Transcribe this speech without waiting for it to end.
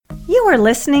You are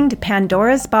listening to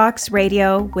Pandora's Box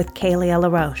Radio with Kalia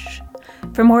LaRoche.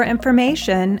 For more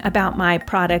information about my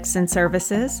products and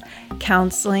services,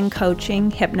 counseling, coaching,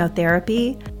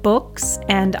 hypnotherapy, books,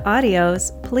 and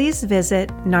audios, please visit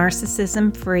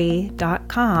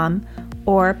narcissismfree.com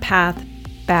or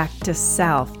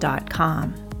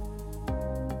pathbacktoself.com.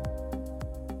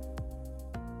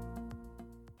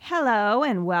 Hello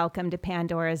and welcome to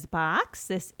Pandora's Box.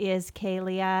 This is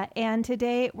Kalia, and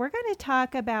today we're going to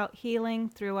talk about healing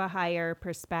through a higher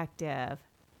perspective.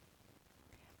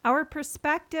 Our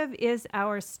perspective is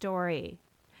our story.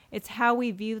 It's how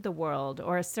we view the world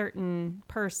or a certain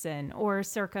person or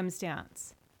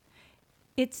circumstance.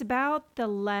 It's about the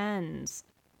lens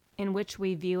in which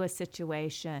we view a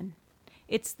situation.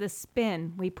 It's the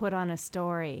spin we put on a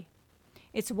story.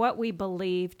 It's what we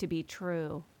believe to be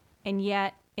true, and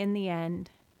yet in the end,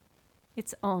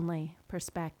 it's only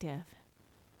perspective.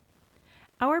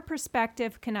 Our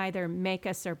perspective can either make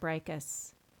us or break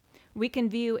us. We can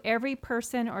view every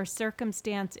person or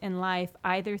circumstance in life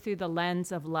either through the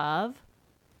lens of love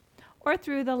or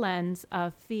through the lens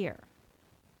of fear.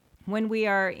 When we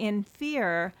are in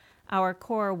fear, our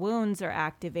core wounds are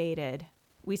activated.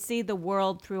 We see the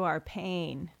world through our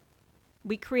pain.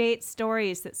 We create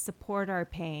stories that support our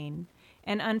pain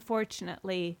and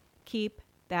unfortunately keep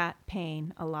that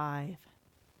pain alive.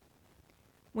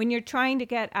 When you're trying to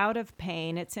get out of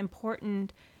pain, it's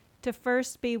important to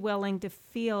first be willing to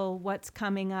feel what's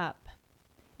coming up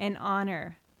and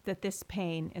honor that this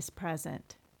pain is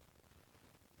present.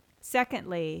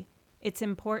 Secondly, it's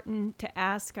important to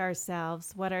ask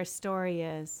ourselves what our story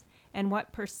is and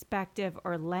what perspective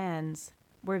or lens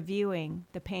we're viewing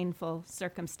the painful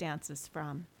circumstances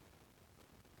from.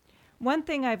 One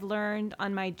thing I've learned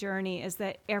on my journey is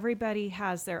that everybody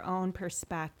has their own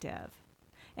perspective,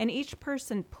 and each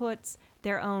person puts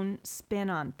their own spin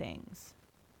on things.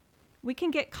 We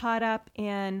can get caught up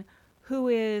in who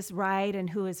is right and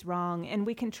who is wrong, and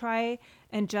we can try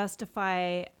and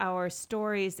justify our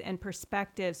stories and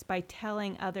perspectives by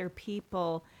telling other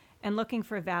people and looking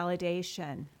for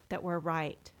validation that we're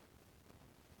right.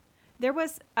 There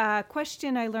was a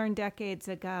question I learned decades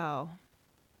ago.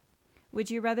 Would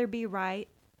you rather be right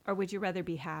or would you rather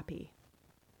be happy?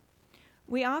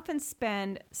 We often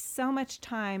spend so much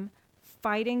time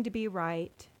fighting to be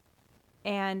right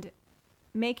and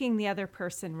making the other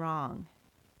person wrong.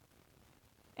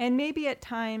 And maybe at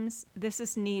times this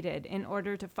is needed in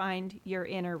order to find your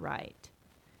inner right,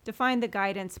 to find the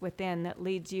guidance within that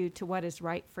leads you to what is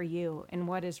right for you and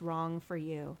what is wrong for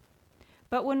you.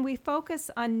 But when we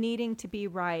focus on needing to be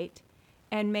right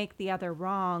and make the other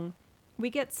wrong, we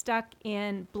get stuck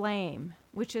in blame,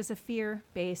 which is a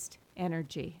fear-based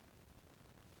energy.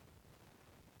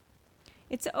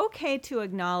 It's okay to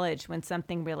acknowledge when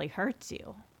something really hurts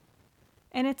you.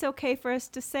 And it's okay for us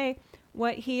to say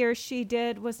what he or she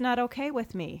did was not okay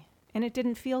with me, and it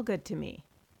didn't feel good to me.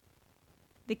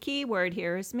 The key word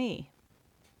here is me,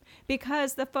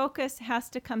 because the focus has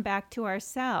to come back to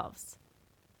ourselves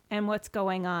and what's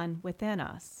going on within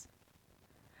us.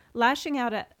 Lashing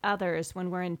out at others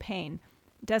when we're in pain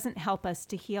doesn't help us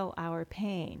to heal our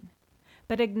pain,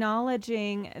 but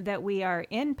acknowledging that we are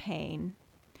in pain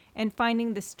and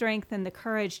finding the strength and the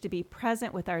courage to be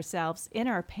present with ourselves in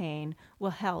our pain will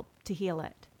help to heal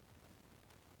it.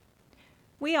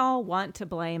 We all want to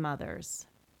blame others.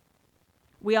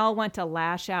 We all want to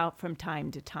lash out from time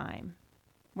to time.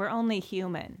 We're only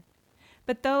human.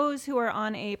 But those who are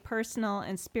on a personal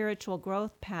and spiritual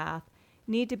growth path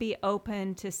need to be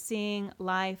open to seeing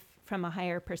life from a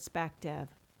higher perspective,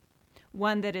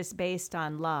 one that is based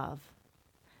on love,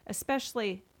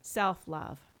 especially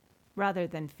self-love, rather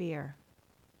than fear.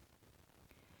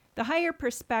 The higher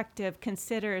perspective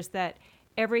considers that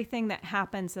everything that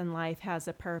happens in life has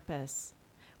a purpose,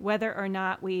 whether or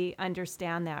not we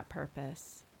understand that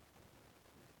purpose.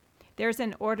 There's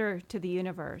an order to the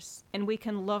universe, and we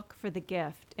can look for the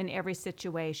gift in every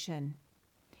situation,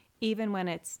 even when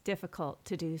it's difficult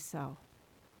to do so.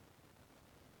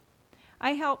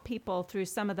 I help people through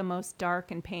some of the most dark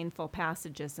and painful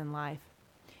passages in life,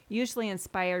 usually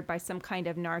inspired by some kind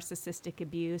of narcissistic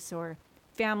abuse or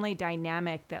family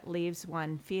dynamic that leaves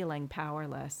one feeling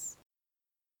powerless.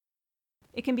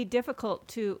 It can be difficult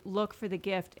to look for the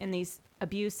gift in these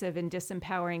abusive and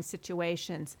disempowering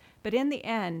situations, but in the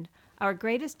end, our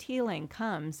greatest healing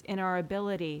comes in our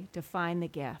ability to find the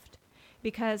gift.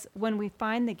 Because when we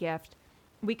find the gift,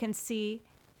 we can see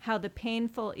how the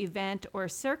painful event or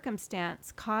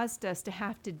circumstance caused us to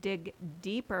have to dig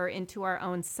deeper into our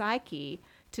own psyche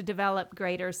to develop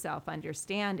greater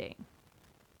self-understanding.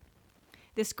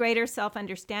 This greater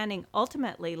self-understanding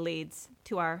ultimately leads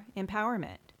to our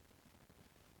empowerment.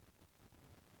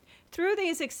 Through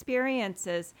these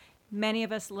experiences, many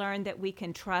of us learned that we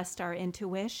can trust our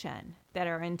intuition, that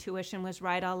our intuition was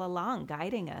right all along,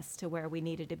 guiding us to where we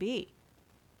needed to be.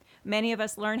 Many of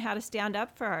us learn how to stand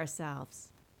up for ourselves.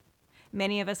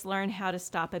 Many of us learn how to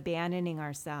stop abandoning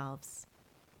ourselves.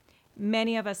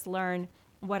 Many of us learn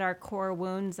what our core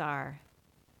wounds are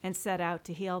and set out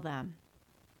to heal them.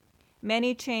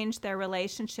 Many change their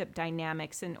relationship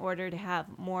dynamics in order to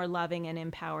have more loving and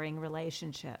empowering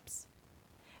relationships.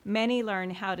 Many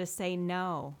learn how to say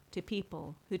no to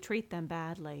people who treat them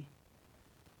badly.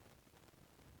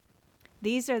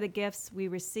 These are the gifts we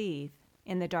receive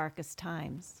in the darkest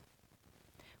times.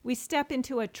 We step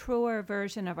into a truer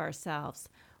version of ourselves,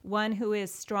 one who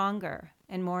is stronger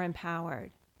and more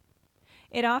empowered.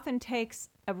 It often takes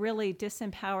a really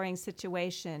disempowering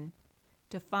situation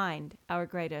to find our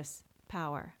greatest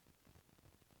power.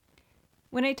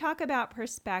 When I talk about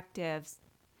perspectives,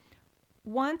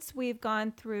 once we've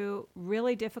gone through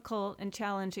really difficult and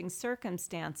challenging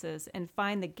circumstances and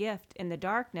find the gift in the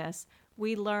darkness,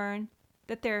 we learn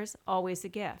that there's always a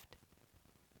gift.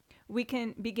 We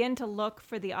can begin to look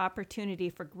for the opportunity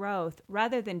for growth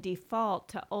rather than default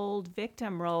to old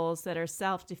victim roles that are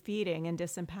self-defeating and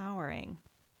disempowering.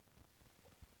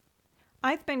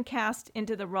 I've been cast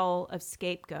into the role of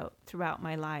scapegoat throughout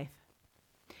my life.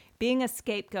 Being a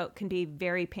scapegoat can be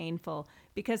very painful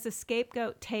because the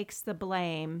scapegoat takes the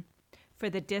blame for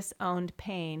the disowned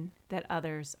pain that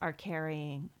others are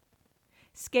carrying.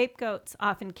 Scapegoats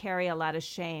often carry a lot of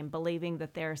shame, believing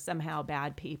that they're somehow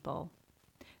bad people.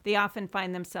 They often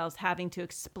find themselves having to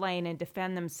explain and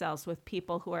defend themselves with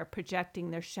people who are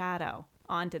projecting their shadow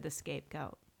onto the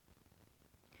scapegoat.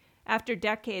 After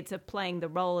decades of playing the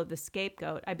role of the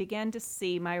scapegoat, I began to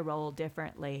see my role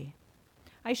differently.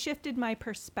 I shifted my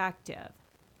perspective.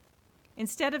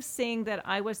 Instead of seeing that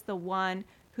I was the one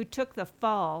who took the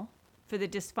fall for the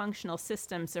dysfunctional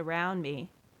systems around me,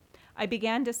 I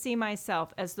began to see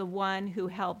myself as the one who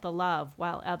held the love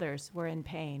while others were in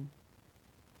pain.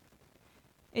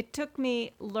 It took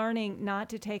me learning not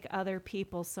to take other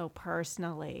people so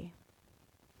personally.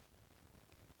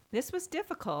 This was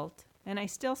difficult, and I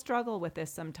still struggle with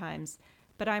this sometimes,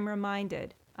 but I'm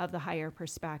reminded of the higher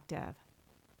perspective.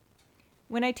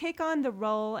 When I take on the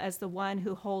role as the one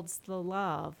who holds the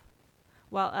love,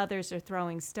 while others are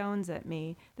throwing stones at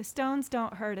me, the stones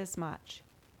don't hurt as much,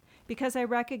 because I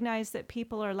recognize that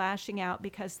people are lashing out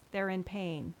because they're in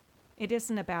pain. It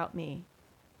isn't about me.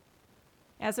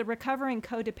 As a recovering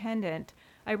codependent,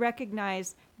 I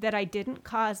recognize that I didn't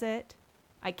cause it,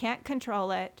 I can't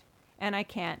control it, and I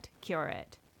can't cure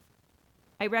it.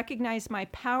 I recognize my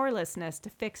powerlessness to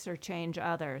fix or change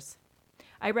others.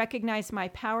 I recognize my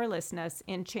powerlessness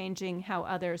in changing how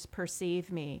others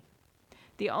perceive me.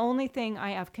 The only thing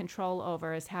I have control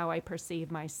over is how I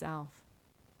perceive myself.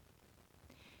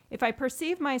 If I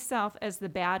perceive myself as the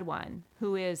bad one,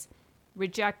 who is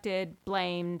rejected,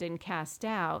 blamed, and cast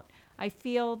out, I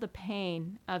feel the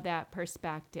pain of that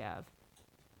perspective.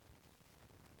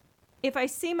 If I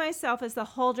see myself as the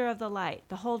holder of the light,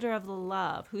 the holder of the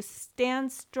love, who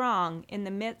stands strong in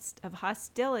the midst of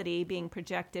hostility being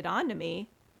projected onto me,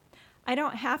 I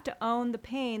don't have to own the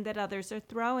pain that others are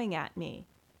throwing at me.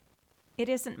 It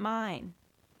isn't mine.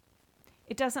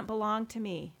 It doesn't belong to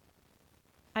me.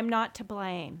 I'm not to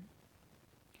blame.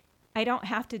 I don't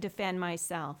have to defend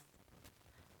myself.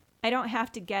 I don't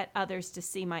have to get others to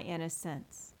see my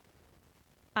innocence.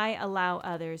 I allow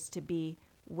others to be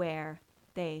where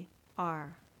they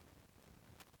are.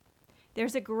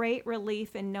 There's a great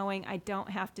relief in knowing I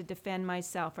don't have to defend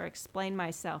myself or explain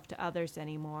myself to others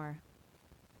anymore.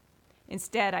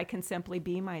 Instead, I can simply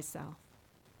be myself.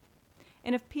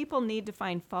 And if people need to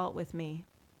find fault with me,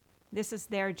 this is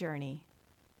their journey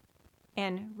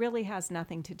and really has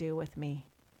nothing to do with me.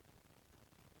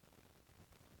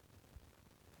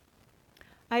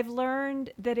 I've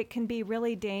learned that it can be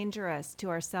really dangerous to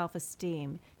our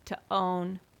self-esteem to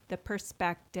own the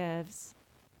perspectives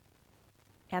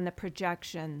and the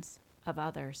projections of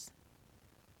others.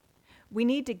 We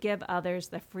need to give others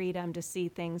the freedom to see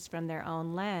things from their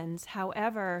own lens,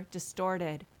 however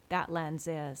distorted that lens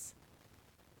is.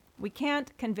 We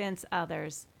can't convince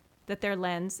others that their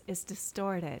lens is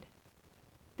distorted.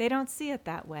 They don't see it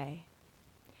that way.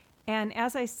 And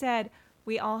as I said,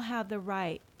 we all have the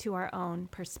right to our own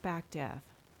perspective.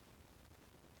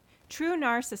 True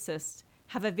narcissists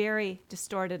have a very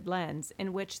distorted lens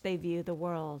in which they view the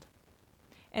world.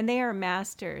 And they are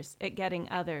masters at getting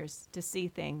others to see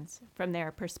things from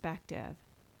their perspective.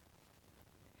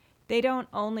 They don't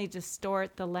only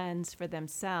distort the lens for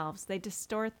themselves, they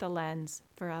distort the lens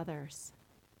for others.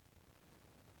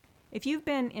 If you've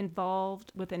been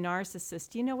involved with a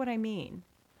narcissist, you know what I mean.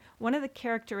 One of the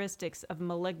characteristics of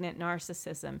malignant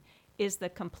narcissism is the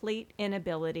complete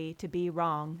inability to be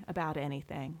wrong about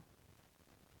anything.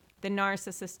 The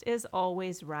narcissist is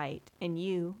always right, and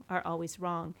you are always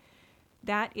wrong.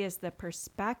 That is the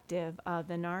perspective of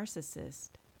the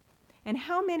narcissist. And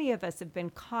how many of us have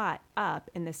been caught up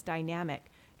in this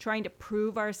dynamic, trying to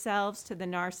prove ourselves to the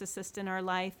narcissist in our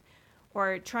life,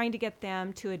 or trying to get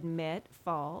them to admit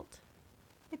fault?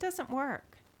 It doesn't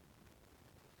work.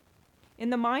 In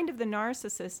the mind of the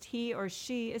narcissist, he or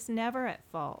she is never at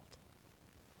fault.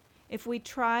 If we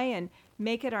try and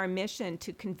make it our mission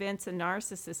to convince a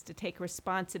narcissist to take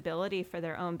responsibility for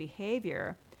their own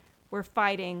behavior, we're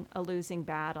fighting a losing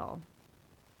battle.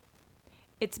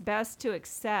 It's best to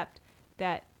accept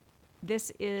that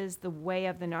this is the way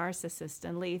of the narcissist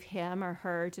and leave him or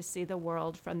her to see the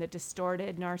world from the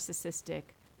distorted narcissistic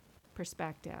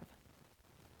perspective.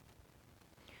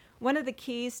 One of the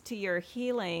keys to your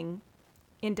healing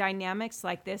in dynamics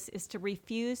like this is to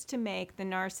refuse to make the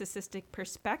narcissistic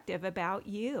perspective about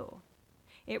you.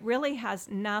 It really has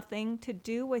nothing to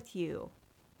do with you.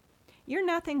 You're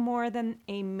nothing more than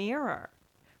a mirror,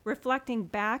 reflecting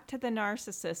back to the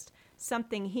narcissist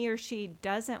something he or she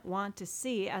doesn't want to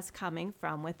see as coming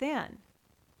from within.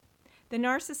 The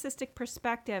narcissistic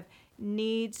perspective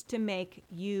needs to make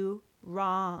you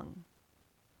wrong.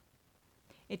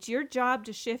 It's your job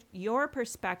to shift your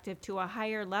perspective to a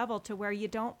higher level to where you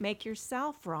don't make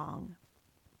yourself wrong.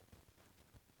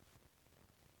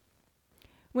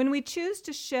 When we choose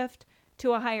to shift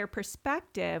to a higher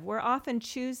perspective, we're often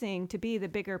choosing to be the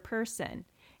bigger person.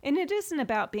 And it isn't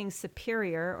about being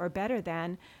superior or better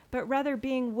than, but rather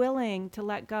being willing to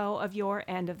let go of your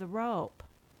end of the rope.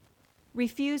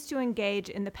 Refuse to engage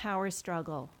in the power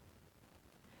struggle.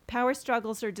 Power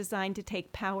struggles are designed to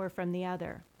take power from the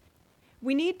other.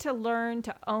 We need to learn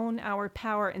to own our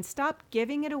power and stop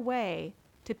giving it away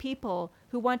to people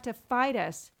who want to fight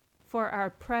us for our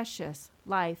precious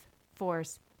life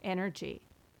force energy.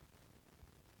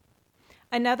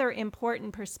 Another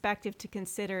important perspective to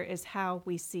consider is how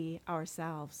we see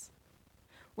ourselves.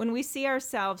 When we see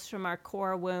ourselves from our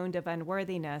core wound of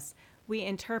unworthiness, we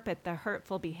interpret the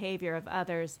hurtful behavior of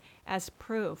others as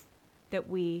proof that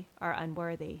we are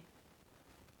unworthy.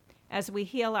 As we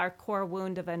heal our core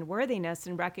wound of unworthiness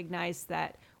and recognize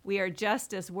that we are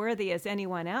just as worthy as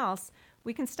anyone else,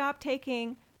 we can stop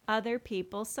taking other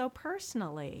people so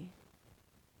personally.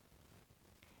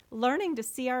 Learning to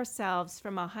see ourselves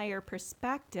from a higher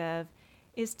perspective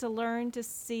is to learn to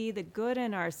see the good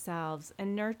in ourselves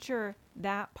and nurture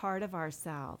that part of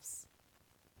ourselves.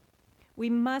 We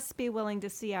must be willing to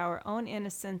see our own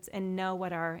innocence and know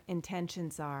what our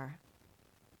intentions are.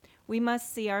 We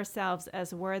must see ourselves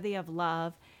as worthy of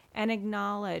love and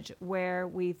acknowledge where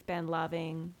we've been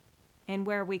loving and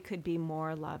where we could be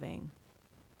more loving.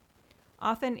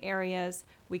 Often areas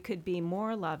we could be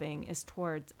more loving is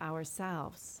towards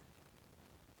ourselves.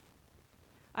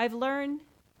 I've learned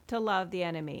to love the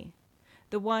enemy,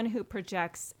 the one who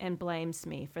projects and blames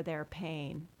me for their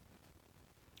pain.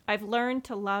 I've learned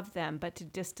to love them, but to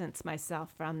distance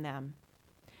myself from them.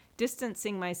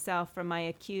 Distancing myself from my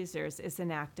accusers is an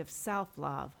act of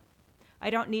self-love. I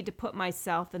don't need to put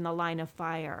myself in the line of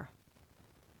fire.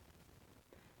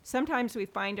 Sometimes we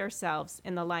find ourselves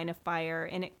in the line of fire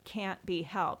and it can't be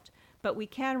helped, but we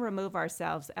can remove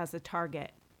ourselves as a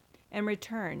target and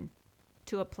return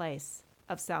to a place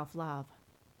of self-love.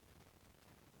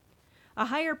 A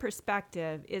higher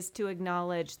perspective is to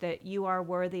acknowledge that you are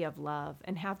worthy of love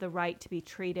and have the right to be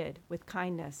treated with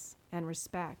kindness and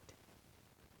respect.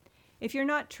 If you're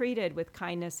not treated with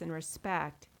kindness and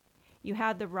respect, you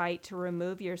have the right to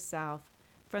remove yourself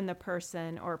from the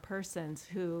person or persons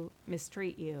who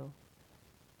mistreat you.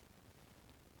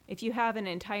 If you have an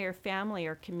entire family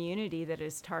or community that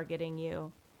is targeting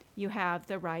you, you have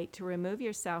the right to remove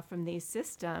yourself from these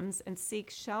systems and seek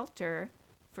shelter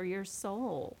for your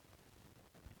soul.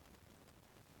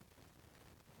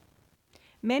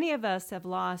 Many of us have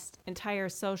lost entire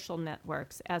social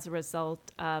networks as a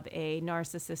result of a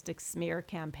narcissistic smear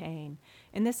campaign,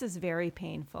 and this is very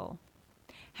painful.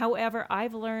 However,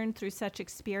 I've learned through such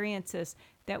experiences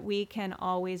that we can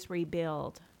always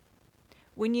rebuild.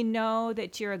 When you know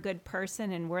that you're a good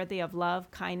person and worthy of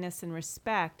love, kindness, and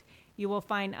respect, you will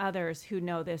find others who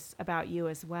know this about you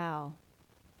as well.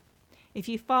 If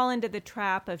you fall into the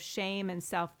trap of shame and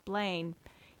self-blame,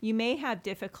 you may have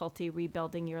difficulty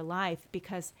rebuilding your life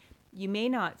because you may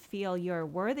not feel you're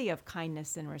worthy of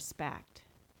kindness and respect.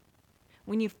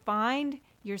 When you find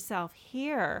yourself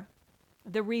here,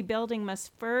 the rebuilding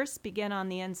must first begin on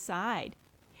the inside.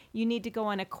 You need to go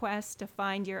on a quest to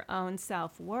find your own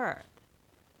self-worth.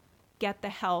 Get the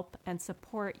help and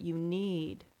support you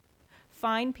need.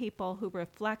 Find people who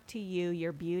reflect to you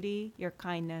your beauty, your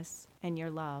kindness, and your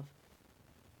love.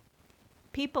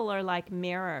 People are like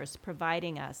mirrors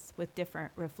providing us with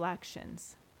different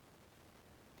reflections.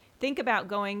 Think about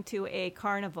going to a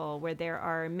carnival where there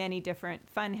are many different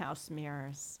funhouse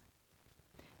mirrors.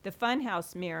 The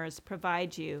funhouse mirrors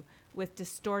provide you with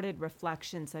distorted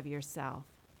reflections of yourself.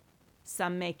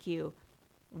 Some make you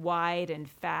wide and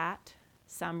fat,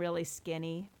 some really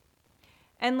skinny.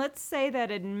 And let's say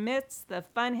that amidst the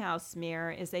funhouse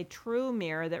mirror is a true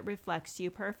mirror that reflects you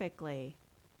perfectly.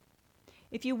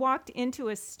 If you walked into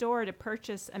a store to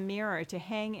purchase a mirror to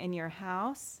hang in your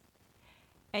house,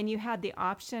 and you had the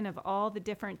option of all the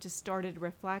different distorted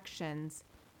reflections,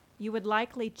 you would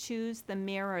likely choose the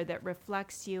mirror that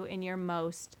reflects you in your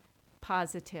most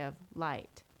positive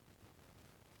light,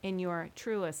 in your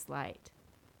truest light.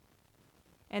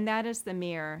 And that is the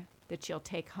mirror that you'll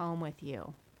take home with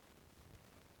you.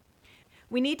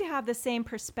 We need to have the same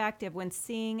perspective when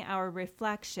seeing our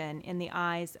reflection in the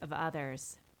eyes of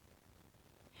others.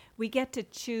 We get to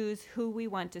choose who we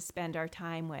want to spend our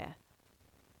time with.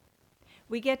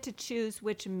 We get to choose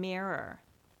which mirror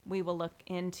we will look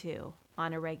into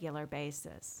on a regular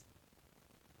basis.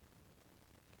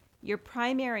 Your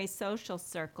primary social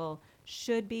circle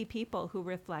should be people who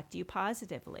reflect you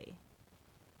positively.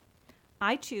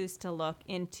 I choose to look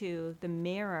into the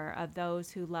mirror of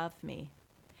those who love me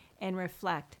and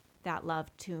reflect that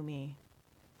love to me.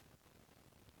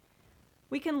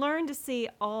 We can learn to see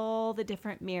all the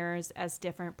different mirrors as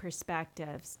different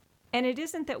perspectives. And it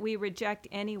isn't that we reject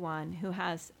anyone who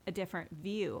has a different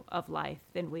view of life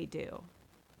than we do.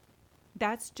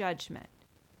 That's judgment.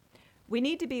 We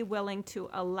need to be willing to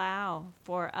allow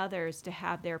for others to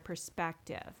have their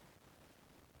perspective.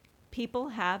 People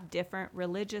have different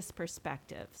religious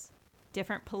perspectives,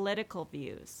 different political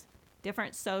views,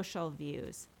 different social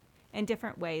views, and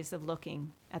different ways of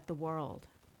looking at the world.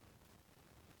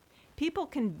 People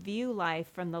can view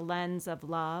life from the lens of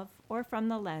love or from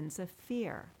the lens of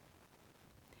fear.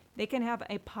 They can have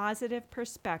a positive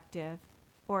perspective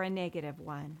or a negative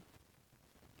one.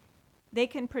 They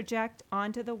can project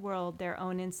onto the world their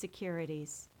own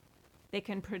insecurities. They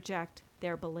can project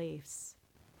their beliefs.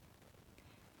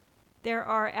 There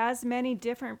are as many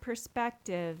different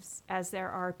perspectives as there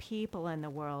are people in the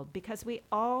world because we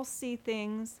all see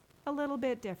things a little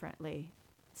bit differently.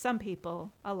 Some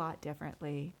people a lot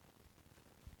differently.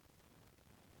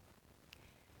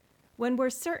 When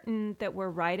we're certain that we're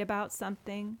right about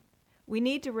something, we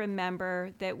need to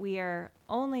remember that we are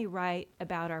only right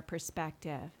about our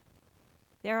perspective.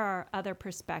 There are other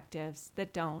perspectives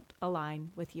that don't align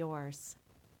with yours.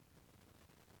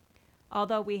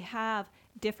 Although we have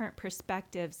different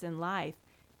perspectives in life,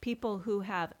 people who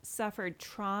have suffered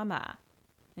trauma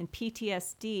and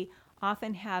PTSD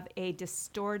often have a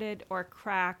distorted or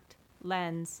cracked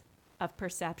lens of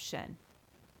perception.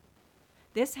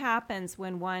 This happens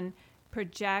when one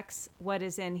projects what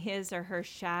is in his or her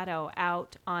shadow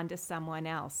out onto someone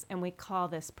else, and we call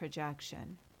this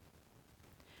projection.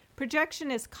 Projection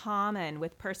is common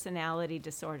with personality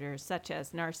disorders such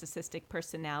as narcissistic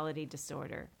personality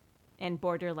disorder and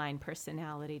borderline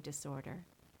personality disorder.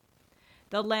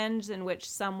 The lens in which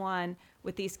someone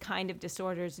with these kind of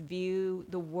disorders view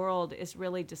the world is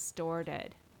really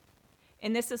distorted.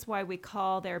 And this is why we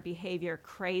call their behavior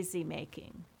crazy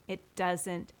making. It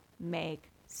doesn't make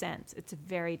sense. It's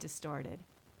very distorted.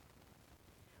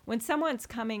 When someone's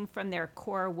coming from their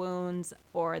core wounds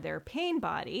or their pain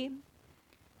body,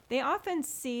 they often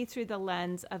see through the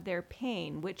lens of their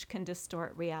pain, which can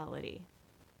distort reality.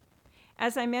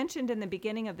 As I mentioned in the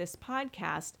beginning of this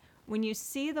podcast, when you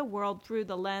see the world through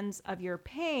the lens of your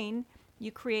pain,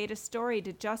 you create a story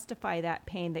to justify that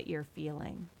pain that you're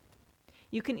feeling.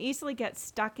 You can easily get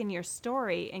stuck in your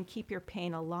story and keep your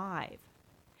pain alive.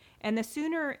 And the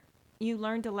sooner you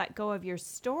learn to let go of your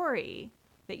story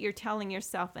that you're telling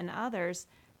yourself and others,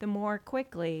 the more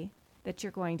quickly that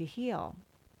you're going to heal.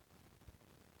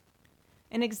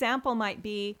 An example might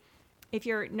be if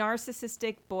your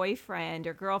narcissistic boyfriend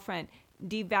or girlfriend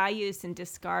devalues and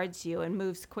discards you and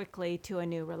moves quickly to a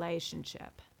new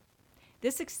relationship.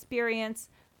 This experience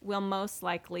will most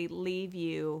likely leave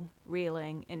you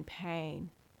reeling in pain.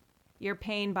 Your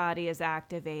pain body is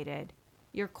activated.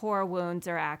 Your core wounds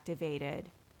are activated.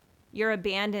 Your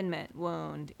abandonment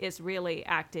wound is really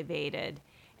activated.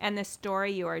 And the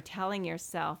story you are telling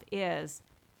yourself is,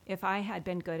 if I had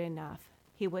been good enough,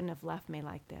 he wouldn't have left me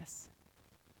like this.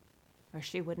 Or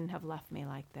she wouldn't have left me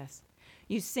like this.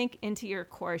 You sink into your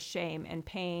core shame and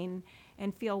pain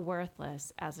and feel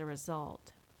worthless as a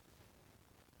result.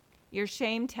 Your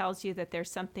shame tells you that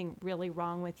there's something really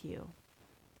wrong with you.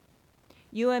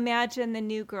 You imagine the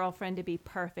new girlfriend to be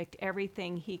perfect,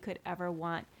 everything he could ever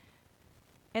want.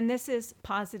 And this is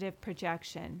positive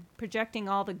projection, projecting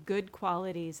all the good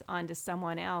qualities onto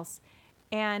someone else.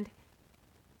 And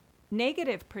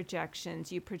negative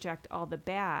projections, you project all the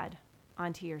bad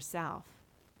onto yourself.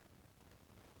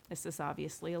 This is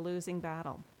obviously a losing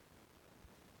battle.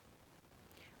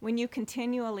 When you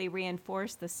continually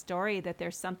reinforce the story that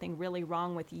there's something really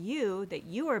wrong with you, that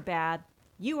you are bad,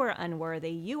 you are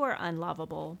unworthy, you are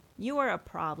unlovable, you are a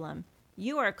problem,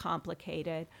 you are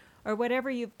complicated, or whatever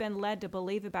you've been led to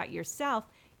believe about yourself,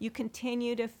 you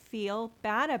continue to feel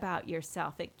bad about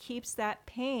yourself. It keeps that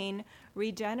pain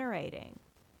regenerating.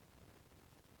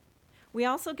 We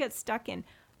also get stuck in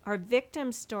our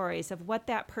victim stories of what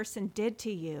that person did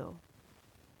to you.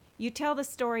 You tell the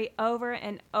story over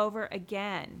and over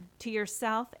again to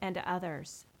yourself and to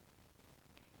others.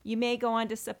 You may go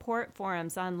onto support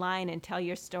forums online and tell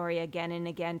your story again and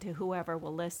again to whoever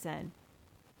will listen.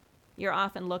 You're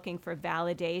often looking for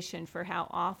validation for how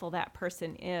awful that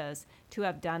person is to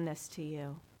have done this to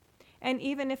you. And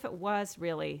even if it was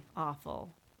really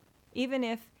awful, even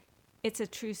if it's a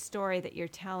true story that you're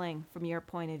telling from your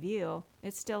point of view,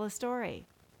 it's still a story.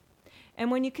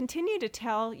 And when you continue to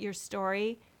tell your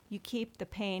story, you keep the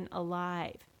pain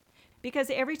alive. Because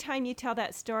every time you tell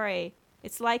that story,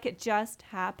 it's like it just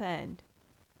happened.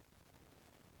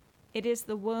 It is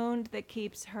the wound that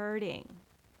keeps hurting.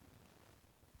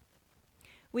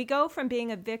 We go from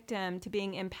being a victim to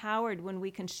being empowered when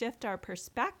we can shift our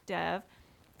perspective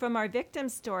from our victim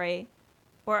story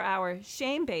or our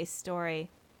shame-based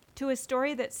story to a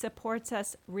story that supports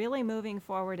us really moving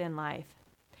forward in life.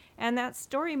 And that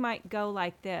story might go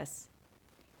like this.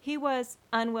 He was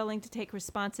unwilling to take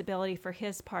responsibility for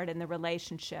his part in the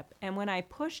relationship, and when I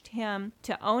pushed him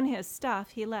to own his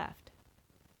stuff, he left.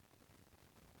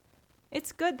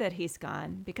 It's good that he's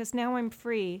gone, because now I'm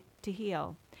free to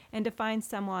heal and to find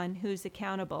someone who's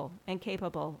accountable and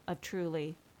capable of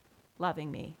truly loving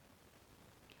me.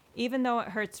 Even though it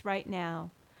hurts right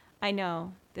now, I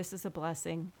know this is a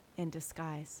blessing in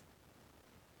disguise.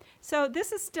 So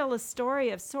this is still a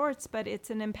story of sorts, but it's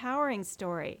an empowering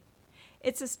story.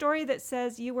 It's a story that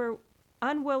says you were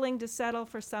unwilling to settle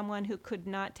for someone who could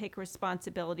not take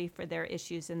responsibility for their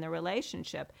issues in the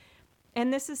relationship.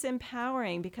 And this is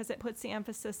empowering because it puts the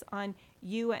emphasis on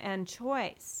you and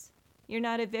choice. You're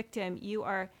not a victim. You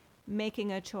are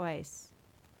making a choice.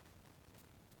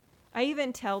 I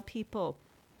even tell people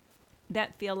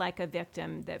that feel like a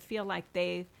victim, that feel like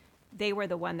they were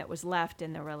the one that was left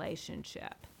in the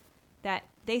relationship, that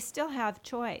they still have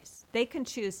choice. They can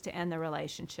choose to end the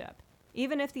relationship.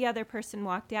 Even if the other person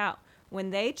walked out,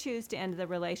 when they choose to end the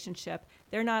relationship,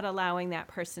 they're not allowing that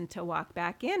person to walk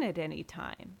back in at any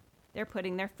time. They're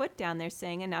putting their foot down. They're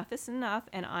saying enough is enough,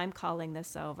 and I'm calling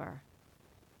this over.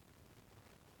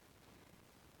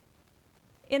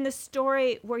 In the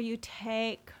story where you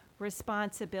take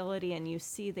responsibility and you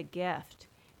see the gift,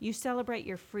 you celebrate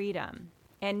your freedom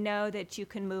and know that you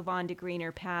can move on to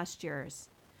greener pastures,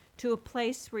 to a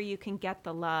place where you can get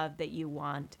the love that you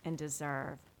want and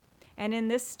deserve. And in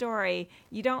this story,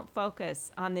 you don't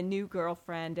focus on the new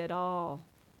girlfriend at all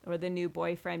or the new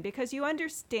boyfriend because you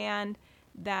understand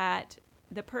that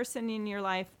the person in your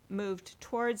life moved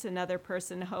towards another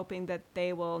person hoping that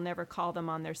they will never call them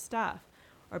on their stuff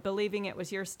or believing it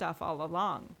was your stuff all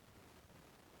along.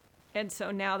 And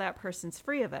so now that person's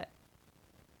free of it.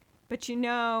 But you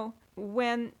know,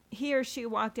 when he or she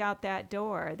walked out that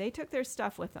door, they took their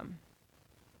stuff with them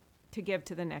to give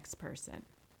to the next person.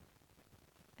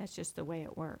 That's just the way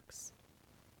it works.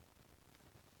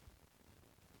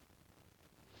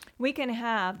 We can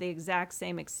have the exact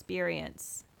same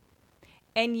experience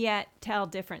and yet tell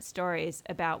different stories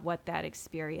about what that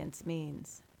experience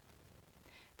means.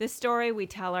 The story we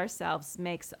tell ourselves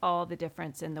makes all the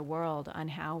difference in the world on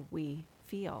how we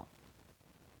feel.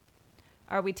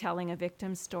 Are we telling a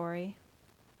victim story?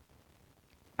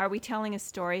 Are we telling a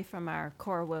story from our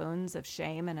core wounds of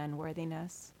shame and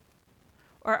unworthiness?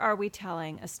 Or are we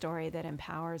telling a story that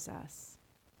empowers us?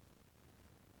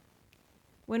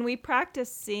 When we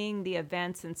practice seeing the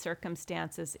events and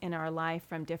circumstances in our life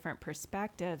from different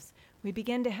perspectives, we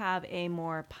begin to have a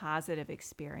more positive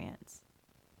experience.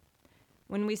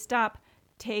 When we stop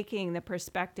taking the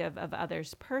perspective of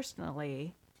others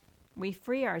personally, we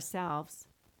free ourselves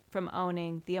from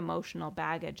owning the emotional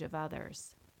baggage of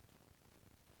others.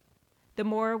 The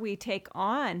more we take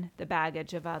on the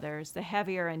baggage of others, the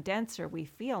heavier and denser we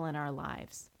feel in our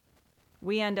lives.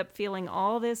 We end up feeling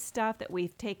all this stuff that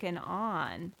we've taken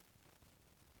on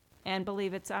and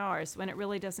believe it's ours when it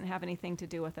really doesn't have anything to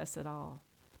do with us at all.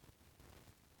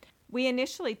 We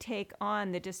initially take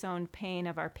on the disowned pain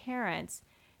of our parents,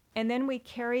 and then we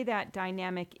carry that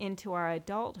dynamic into our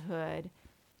adulthood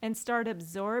and start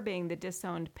absorbing the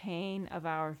disowned pain of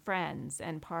our friends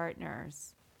and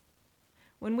partners.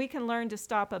 When we can learn to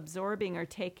stop absorbing or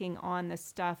taking on the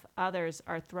stuff others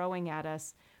are throwing at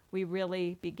us, we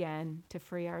really begin to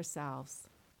free ourselves.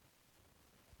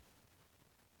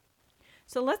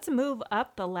 So let's move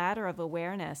up the ladder of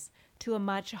awareness to a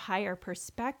much higher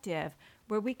perspective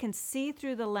where we can see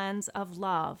through the lens of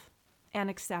love and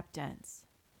acceptance.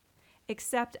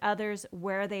 Accept others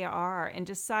where they are and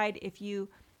decide if you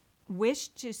wish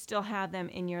to still have them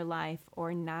in your life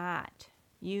or not.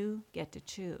 You get to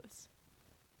choose.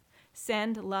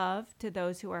 Send love to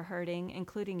those who are hurting,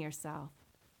 including yourself.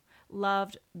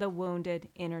 Love the wounded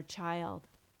inner child.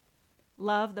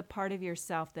 Love the part of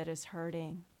yourself that is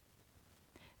hurting.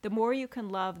 The more you can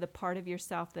love the part of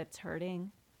yourself that's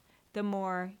hurting, the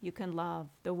more you can love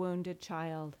the wounded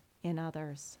child in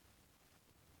others.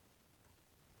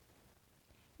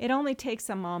 It only takes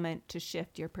a moment to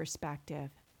shift your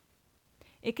perspective.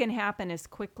 It can happen as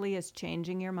quickly as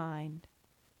changing your mind.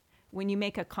 When you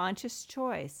make a conscious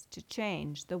choice to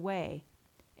change the way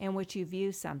in which you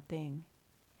view something,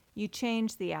 you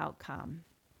change the outcome.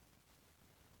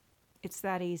 It's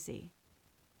that easy.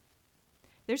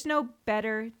 There's no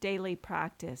better daily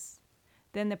practice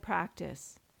than the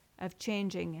practice of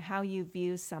changing how you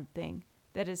view something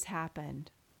that has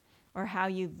happened or how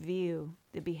you view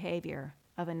the behavior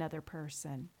of another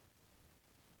person.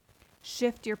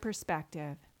 Shift your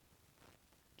perspective.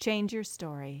 Change your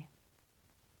story.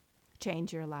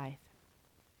 Change your life.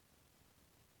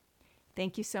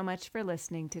 Thank you so much for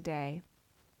listening today.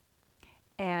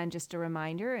 And just a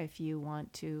reminder, if you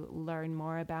want to learn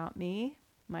more about me,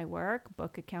 my work,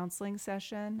 book a counseling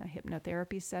session, a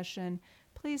hypnotherapy session,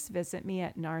 please visit me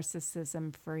at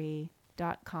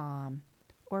narcissismfree.com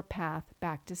or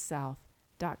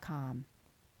pathbacktoself.com.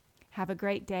 Have a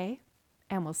great day,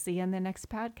 and we'll see you in the next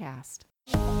podcast.